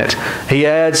covenant. He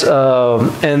adds,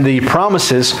 in the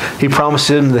promises, he promised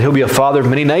him that he'll be a father of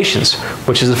many nations,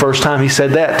 which is the first time he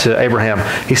said that to Abraham.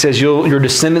 He says, your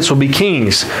descendants will be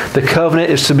kings. The covenant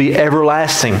is to be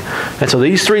everlasting. And so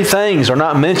these three things are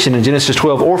not mentioned in Genesis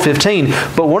 12 or 15.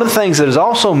 But one of the things that is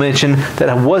also mentioned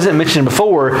that wasn't mentioned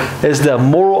before is the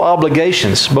moral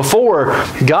obligations. Before,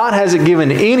 God hasn't given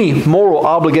any moral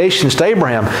obligations to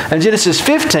Abraham. In Genesis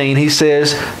 15, he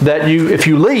says that if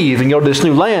you leave and go to this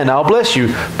new land, I'll bless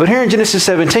you. But here in Genesis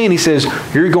 17, he says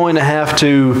you're going to have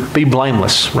to be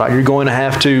blameless, right? You're going to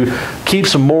have to keep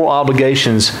some moral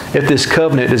obligations if this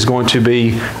covenant is going to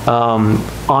be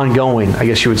ongoing, I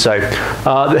guess you would say.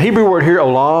 The Hebrew word here,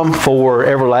 olam, for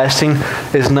everlasting,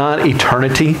 is not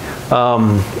eternity.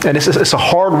 And it's a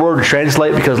hard word to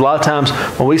translate because a lot of times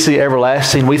when we see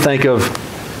everlasting, we think of,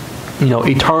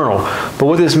 eternal. But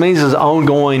what this means is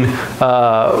ongoing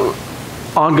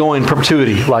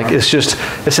perpetuity. Like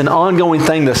it's an ongoing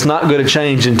thing that's not going to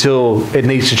change until it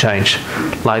needs to change.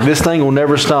 Like this thing will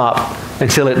never stop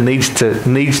until it needs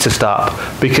to stop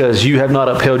because you have not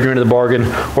upheld your end of the bargain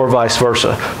or vice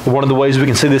versa. One of the ways we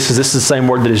can see this is the same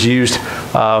word that is used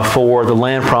for the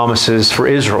land promises for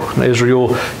Israel.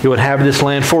 Israel, you would have this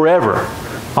land forever,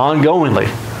 ongoingly.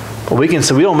 But we can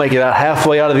see we don't make it out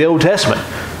halfway out of the Old Testament.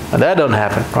 And that doesn't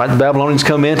happen, right? The Babylonians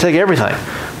come in and take everything.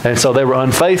 And so they were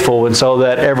unfaithful. And so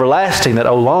that everlasting, that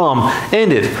olam,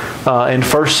 ended in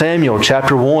 1 Samuel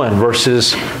chapter 1,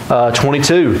 verses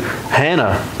 22.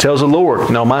 Hannah tells the Lord,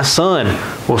 my son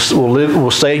will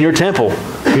stay in your temple.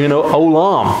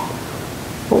 Olam.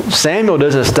 Well, Samuel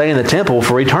doesn't stay in the temple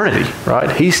for eternity,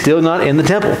 right? He's still not in the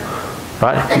temple,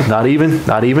 right? He's not even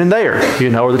there,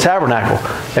 or the tabernacle.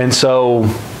 And so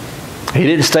he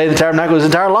didn't stay in the tabernacle his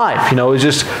entire life.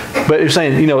 But it's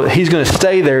saying, he's going to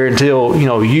stay there until,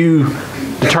 you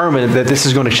determine that this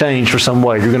is going to change for some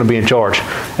way. You're going to be in charge.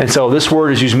 And so this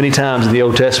word is used many times in the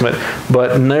Old Testament,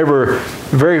 but never,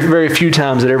 very, very few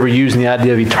times it ever used in the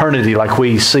idea of eternity like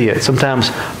we see it.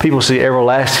 Sometimes people see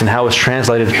everlasting, how it's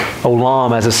translated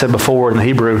olam, as I said before in the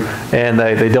Hebrew, and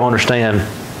they don't understand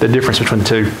the difference between the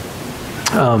two.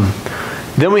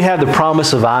 Then we have the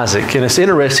promise of Isaac. And it's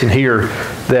interesting here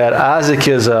that Isaac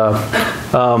is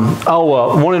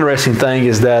one interesting thing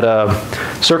is that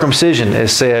circumcision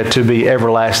is said to be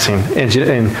everlasting.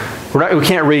 And we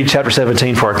can't read chapter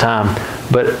 17 for our time,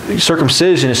 but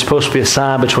circumcision is supposed to be a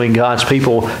sign between God's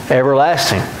people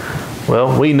everlasting.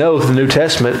 Well, we know through the New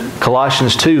Testament,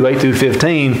 Colossians 2, 8 through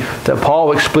 15, that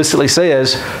Paul explicitly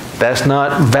says that's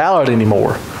not valid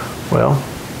anymore. Well,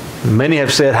 many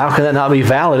have said, how can that not be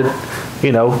valid?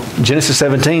 Genesis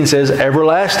 17 says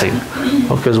everlasting.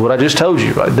 Because what I just told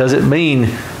you, right, doesn't mean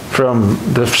from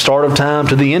the start of time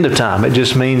to the end of time. It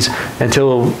just means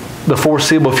until the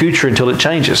foreseeable future, until it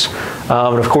changes.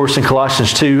 And of course, in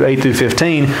Colossians 2, 8 through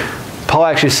 15, Paul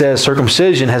actually says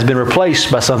circumcision has been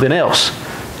replaced by something else.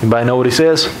 Anybody know what he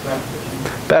says?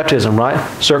 Baptism, right?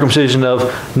 Circumcision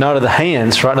of not of the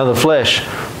hands, right, not of the flesh,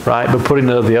 right, but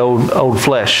putting of the old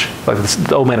flesh, like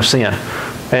the old man of sin.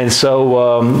 And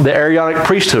so the Aaronic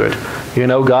priesthood,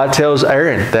 God tells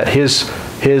Aaron that his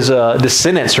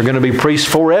descendants are going to be priests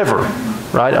forever,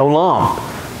 right? Olam.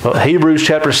 Well, Hebrews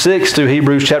chapter 6 through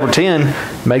Hebrews chapter 10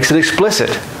 makes it explicit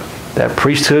that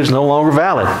priesthood is no longer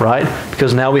valid, right?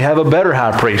 Because now we have a better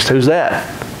high priest. Who's that?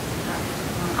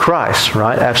 Christ,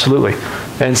 right? Absolutely.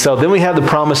 And so then we have the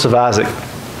promise of Isaac.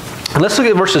 And let's look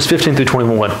at verses 15 through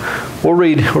 21. We'll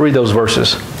read those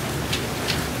verses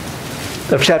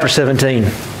of chapter 17.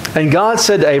 And God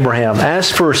said to Abraham,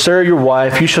 as for Sarah your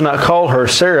wife, you shall not call her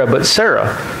Sarah, but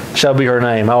Sarah. shall be her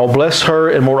name. I will bless her,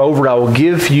 and moreover I will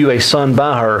give you a son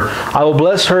by her. I will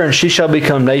bless her, and she shall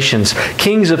become nations.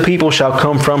 Kings of people shall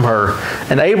come from her.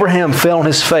 And Abraham fell on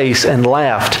his face and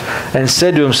laughed, and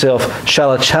said to himself,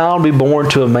 shall a child be born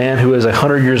to a man who is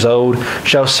 100 years old?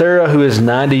 Shall Sarah, who is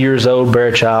 90 years old, bear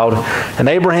a child? And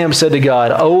Abraham said to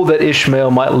God, oh, that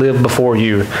Ishmael might live before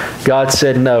you. God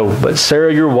said, no, but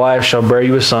Sarah your wife shall bear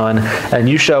you a son, and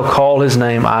you shall call his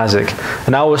name Isaac.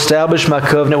 And I will establish my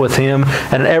covenant with him,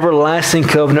 and an everlasting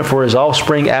covenant for his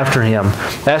offspring after him.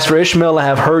 As for Ishmael, I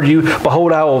have heard you.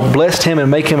 Behold, I will bless him and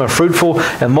make him a fruitful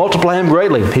and multiply him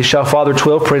greatly. He shall father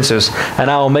 12 princes, and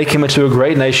I will make him into a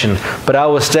great nation. But I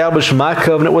will establish my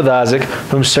covenant with Isaac,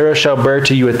 whom Sarah shall bear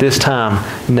to you at this time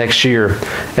next year.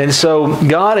 And so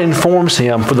God informs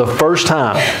him for the first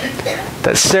time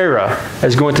that Sarah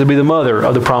is going to be the mother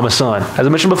of the promised son. As I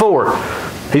mentioned before,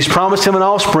 he's promised him an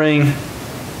offspring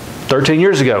 13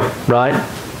 years ago, right?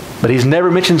 But he's never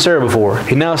mentioned Sarah before.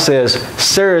 He now says,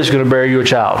 Sarah is going to bear you a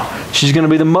child. She's going to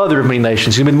be the mother of many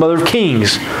nations. She's going to be the mother of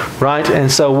kings, right?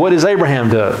 And so what does Abraham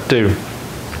do?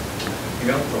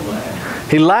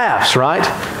 He laughs, right?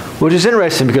 Which is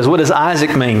interesting because what does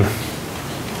Isaac mean?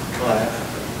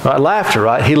 Right, laughter,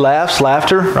 right? He laughs,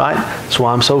 laughter, right? That's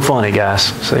why I'm so funny, guys.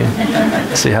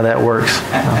 See how that works.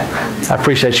 I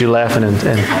appreciate you laughing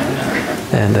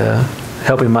and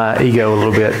helping my ego a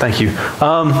little bit. Thank you.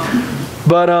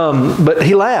 But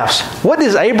he laughs. What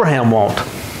does Abraham want?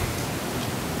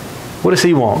 What does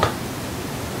he want?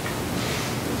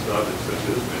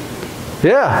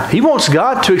 Yeah, he wants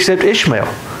God to accept Ishmael,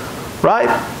 right?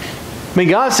 I mean,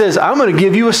 God says, I'm going to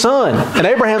give you a son. And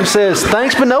Abraham says,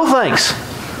 thanks, but no thanks.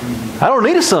 I don't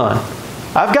need a son.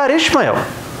 I've got Ishmael.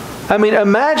 I mean,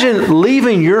 imagine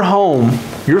leaving your home,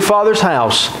 your father's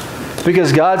house,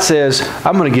 because God says,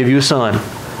 I'm going to give you a son.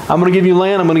 I'm going to give you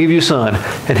land, I'm going to give you a son.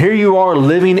 And here you are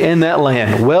living in that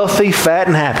land, wealthy, fat,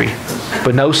 and happy,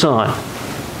 but no son.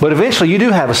 But eventually you do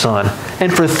have a son.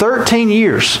 And for 13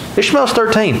 years, Ishmael's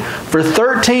 13, for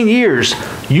 13 years,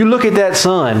 you look at that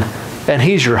son, and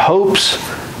he's your hopes,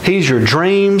 he's your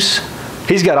dreams,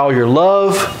 he's got all your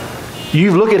love.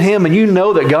 You look at him and you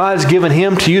know that God's given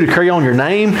him to you to carry on your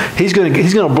name. He's going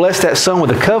to bless that son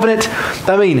with a covenant.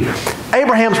 I mean,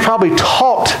 Abraham's probably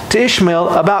talked to Ishmael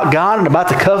about God and about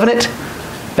the covenant.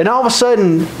 And all of a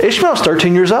sudden, Ishmael's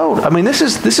 13 years old. I mean, this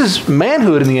is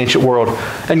manhood in the ancient world.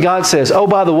 And God says, oh,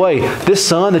 by the way, this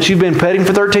son that you've been petting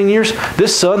for 13 years,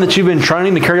 this son that you've been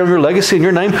training to carry on your legacy and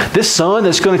your name, this son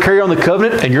that's going to carry on the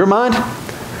covenant in your mind,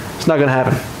 it's not going to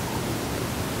happen.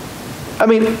 I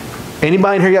mean,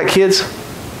 anybody in here got kids?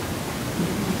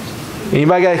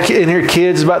 Anybody got in here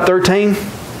kids about 13?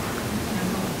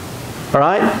 All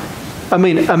right? I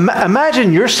mean,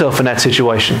 imagine yourself in that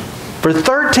situation. For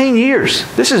 13 years,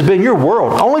 this has been your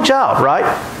world. Only child, right?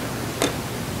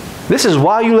 This is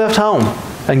why you left home.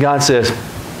 And God says,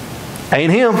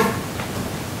 ain't him.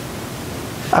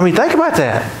 I mean, think about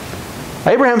that.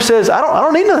 Abraham says, I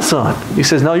don't need another son. He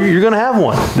says, no, you're going to have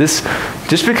one.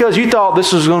 Just because you thought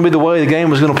this was going to be the way the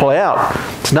game was going to play out,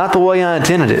 it's not the way I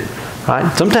intended it.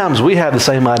 Right? Sometimes we have the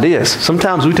same ideas.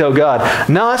 Sometimes we tell God,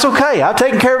 no, that's okay. I've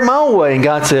taken care of it my own way. And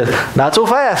God says, not so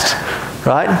fast.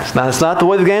 Right? It's not the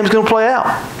way the game's going to play out.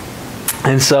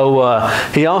 And so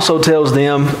he also tells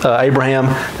them, Abraham,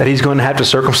 that he's going to have to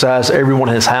circumcise everyone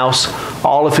in his house,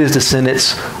 all of his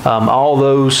descendants, all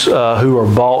those who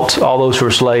are bought, all those who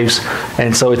are slaves.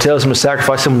 And so he tells them to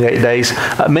sacrifice them in the 8 days.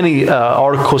 Many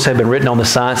articles have been written on the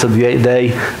science of the 8th day.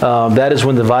 That is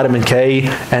when the vitamin K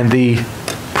and the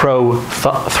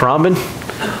prothrombin,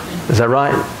 is that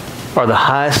right? Are the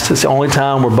highest. It's the only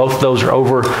time where both of those are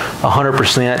over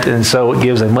 100%, and so it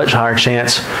gives a much higher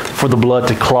chance for the blood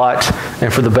to clot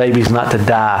and for the babies not to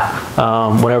die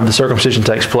whenever the circumcision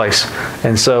takes place.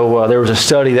 And so there was a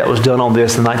study that was done on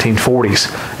this in the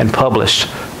 1940s and published.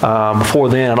 Before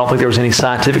then, I don't think there was any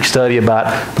scientific study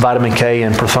about vitamin K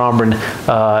and prothrombin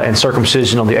and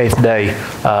circumcision on the 8th day,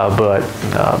 but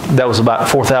that was about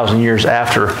 4,000 years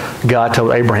after God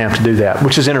told Abraham to do that,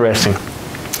 which is interesting.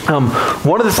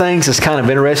 One of the things that's kind of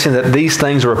interesting that these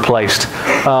things are replaced.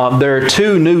 There are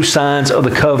 2 new signs of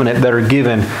the covenant that are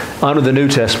given under the New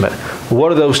Testament.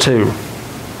 What are those 2?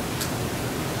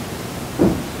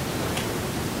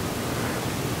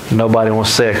 Nobody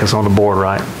wants to say it because it's on the board,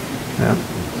 right? Yeah.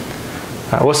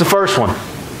 All right, what's the first one?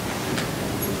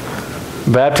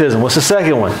 Baptism. What's the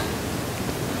second one?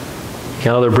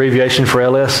 Another abbreviation for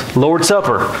LS? Lord's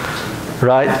Supper.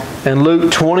 Right? In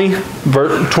Luke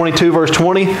 22, verse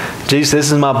 20, Jesus,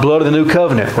 this is my blood of the new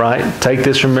covenant, right? Take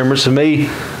this in remembrance of me.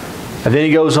 And then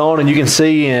he goes on, and you can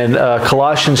see in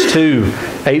Colossians 2,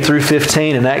 8 through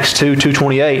 15, and Acts 2,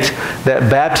 2:28, that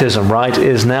baptism, right,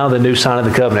 is now the new sign of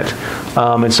the covenant.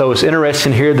 And so it's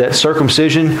interesting here that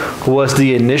circumcision was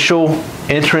the initial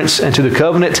entrance into the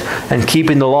covenant, and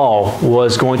keeping the law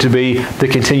was going to be the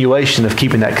continuation of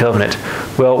keeping that covenant.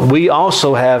 Well, we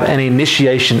also have an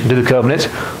initiation into the covenant,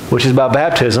 which is by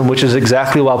baptism, which is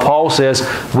exactly why Paul says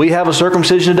we have a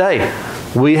circumcision today.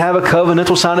 We have a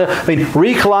covenantal sign.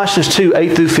 Read Colossians 2,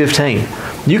 8 through 15.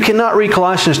 You cannot read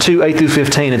Colossians 2, 8 through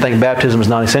 15 and think baptism is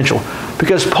not essential.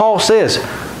 Because Paul says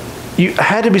you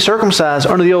had to be circumcised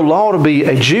under the old law to be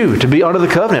a Jew, to be under the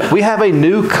covenant. We have a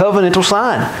new covenantal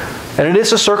sign. And it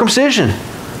is a circumcision.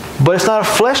 But it's not a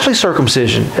fleshly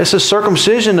circumcision. It's a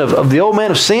circumcision of the old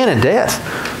man of sin and death.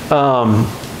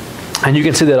 And you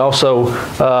can see that also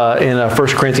in 1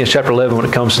 Corinthians chapter 11 when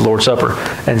it comes to the Lord's Supper.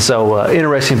 And so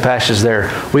interesting passages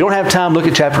there. We don't have time to look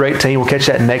at chapter 18. We'll catch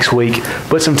that next week.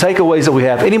 But some takeaways that we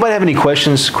have. Anybody have any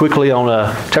questions quickly on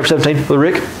chapter 17?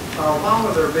 Rick? Why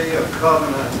would there be a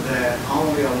covenant that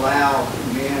only allows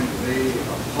men to be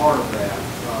a part of that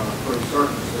through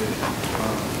circumcision?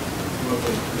 Was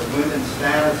the women's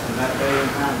status in that day and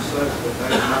time such that they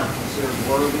were not considered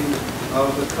worthy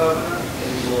of the covenant?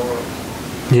 Or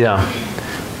Yeah.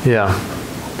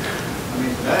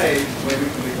 Today, women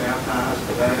can be baptized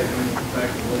today, women can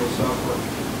take the Lord's Supper.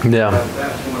 Yeah. But at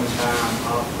that point in time,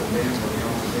 the men were the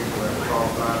only people that were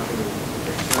qualified to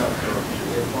accept or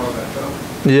be a part of that covenant.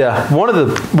 Yeah. One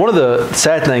of the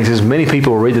sad things is many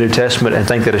people read the New Testament and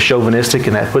think that it's chauvinistic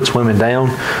and that puts women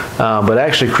down. But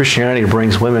actually, Christianity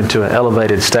brings women to an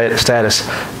elevated status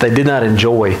they did not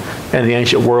enjoy in the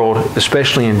ancient world,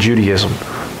 especially in Judaism.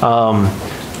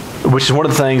 Which is one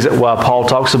of the things that why Paul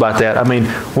talks about that.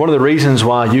 One of the reasons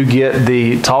why you get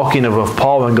the talking of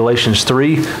Paul in Galatians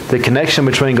 3, the connection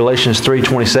between Galatians 3,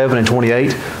 27 and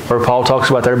 28, where Paul talks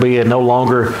about there being no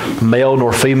longer male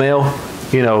nor female,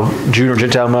 Jew nor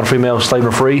Gentile, male nor female, slave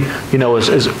nor free,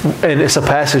 and it's a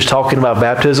passage talking about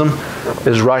baptism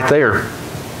is right there.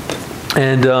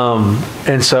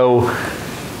 And so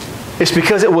it's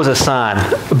because it was a sign.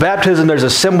 Baptism, there's a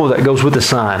symbol that goes with the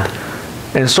sign.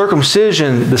 And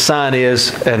circumcision, the sign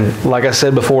is, and like I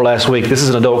said before last week, this is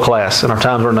an adult class, and our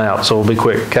time's running out, so we'll be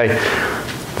quick, okay?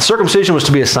 Circumcision was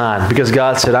to be a sign, because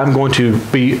God said, you're going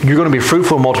to be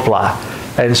fruitful and multiply.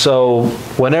 And so,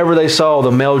 whenever they saw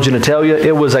the male genitalia,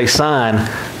 it was a sign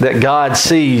that God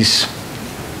sees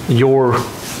your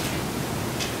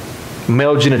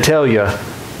male genitalia,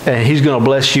 and He's going to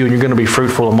bless you, and you're going to be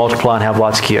fruitful and multiply and have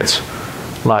lots of kids.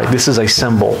 This is a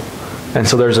symbol. And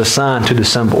so there's a sign to the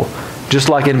symbol. Just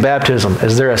like in baptism,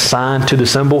 is there a sign to the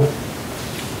symbol?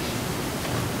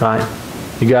 Right?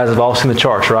 You guys have all seen the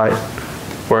charts, right?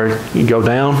 Where you go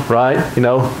down, right?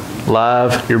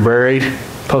 Live, you're buried.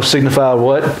 Post signify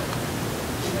what?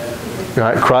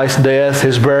 Right? Christ's death,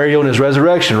 His burial, and His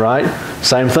resurrection, right?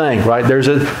 Same thing, right?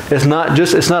 It's not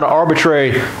an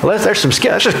arbitrary, there's some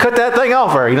skin, let's just cut that thing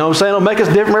off there. You know what I'm saying? It'll make us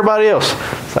different from everybody else.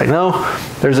 It's no,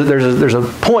 there's a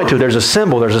point to it, there's a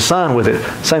symbol, there's a sign with it.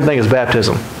 Same thing as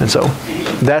baptism. And so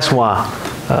that's why.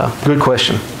 Good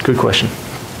question.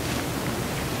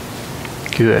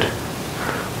 Good.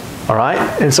 All right,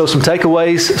 and so some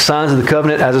takeaways, signs of the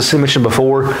covenant, as I mentioned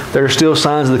before, there are still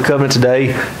signs of the covenant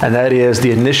today, and that is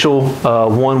the initial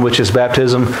one, which is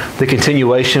baptism, the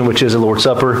continuation, which is the Lord's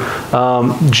Supper.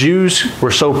 Jews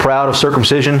were so proud of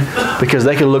circumcision because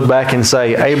they could look back and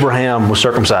say, Abraham was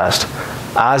circumcised.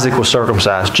 Isaac was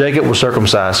circumcised. Jacob was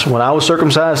circumcised. When I was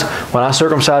circumcised, when I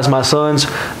circumcised my sons,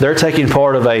 they're taking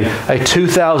part of a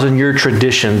 2,000-year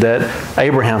tradition that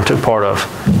Abraham took part of.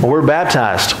 When we're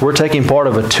baptized, we're taking part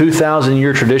of a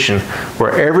 2,000-year tradition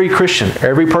where every Christian,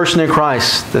 every person in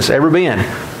Christ that's ever been,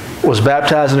 was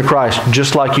baptized into Christ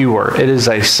just like you were. It is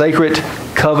a sacred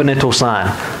covenantal sign.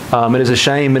 It is a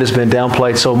shame it has been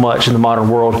downplayed so much in the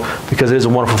modern world because it is a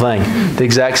wonderful thing. The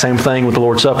exact same thing with the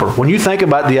Lord's Supper. When you think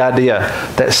about the idea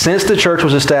that since the church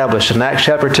was established in Acts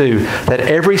chapter 2, that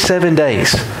every 7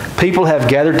 days people have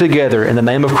gathered together in the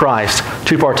name of Christ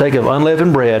to partake of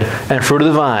unleavened bread and fruit of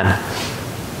the vine.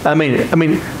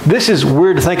 This is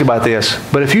weird to think about this,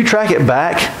 but if you track it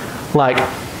back,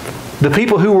 the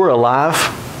people who were alive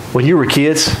when you were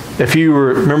kids, if you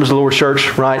were members of the Lord's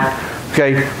church, right?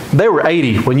 Okay, they were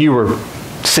 80 when you were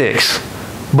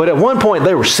 6. But at one point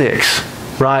they were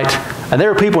 6, right? And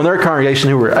there were people in their congregation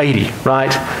who were 80,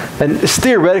 right? And it's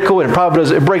theoretical and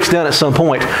it breaks down at some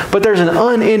point. But there's an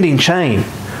unending chain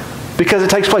because it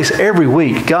takes place every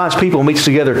week. God's people meets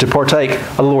together to partake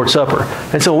of the Lord's Supper.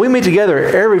 And so when we meet together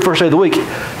every first day of the week,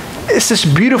 it's this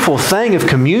beautiful thing of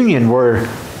communion where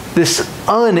this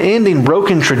unending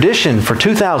broken tradition for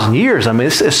 2,000 years. I mean,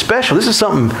 it's special. This is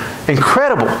something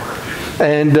incredible.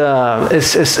 And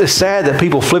it's sad that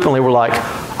people flippantly were like,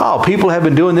 oh, people have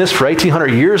been doing this for 1,800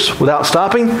 years without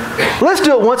stopping. Let's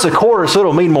do it once a quarter so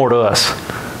it'll mean more to us.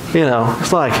 You know,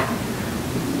 it's like,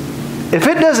 if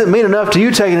it doesn't mean enough to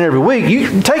you taking it every week,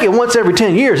 you take it once every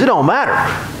 10 years. It don't matter,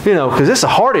 you know, because it's a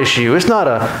heart issue. It's not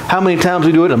a how many times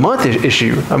we do it in a month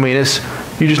issue. I mean,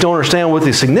 you just don't understand what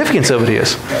the significance of it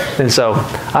is. And so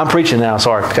I'm preaching now.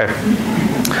 Sorry. Okay.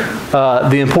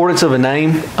 The importance of a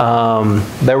name.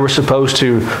 They were supposed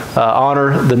to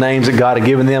honor the names that God had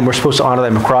given them. We're supposed to honor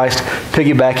them in Christ,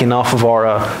 piggybacking off of our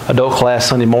adult class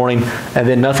Sunday morning. And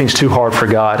then nothing's too hard for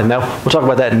God. And we'll talk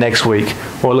about that next week.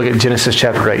 We'll look at Genesis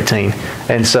chapter 18.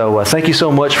 And so thank you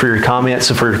so much for your comments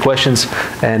and for your questions.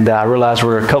 And I realize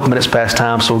we're a couple minutes past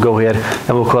time, so we'll go ahead and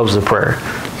we'll close the prayer.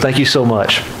 Thank you so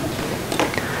much.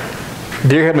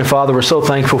 Dear Heavenly Father, we're so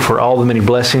thankful for all the many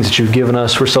blessings that you've given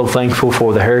us. We're so thankful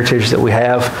for the heritage that we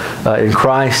have in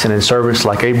Christ and in servants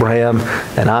like Abraham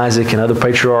and Isaac and other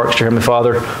patriarchs. Dear Heavenly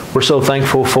Father, we're so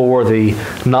thankful for the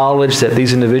knowledge that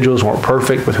these individuals weren't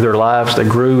perfect, but through their lives they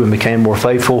grew and became more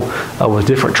faithful with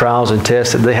different trials and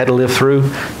tests that they had to live through.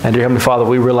 And dear Heavenly Father,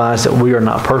 we realize that we are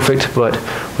not perfect, but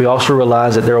we also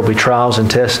realize that there will be trials and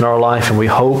tests in our life, and we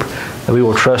hope that we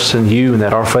will trust in you and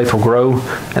that our faith will grow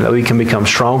and that we can become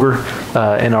stronger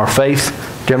in our faith.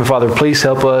 Dear Heavenly Father, please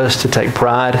help us to take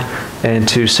pride and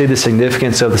to see the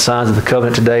significance of the signs of the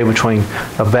covenant today between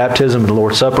baptism and the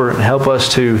Lord's Supper, and help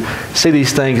us to see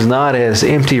these things not as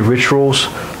empty rituals,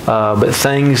 but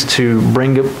things to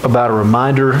bring about a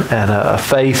reminder and a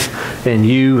faith in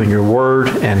you and your word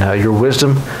and your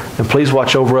wisdom. And please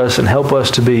watch over us and help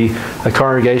us to be a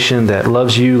congregation that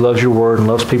loves you, loves your word, and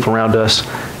loves people around us.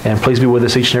 And please be with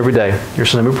us each and every day. In your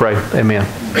son's name we pray.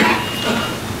 Amen.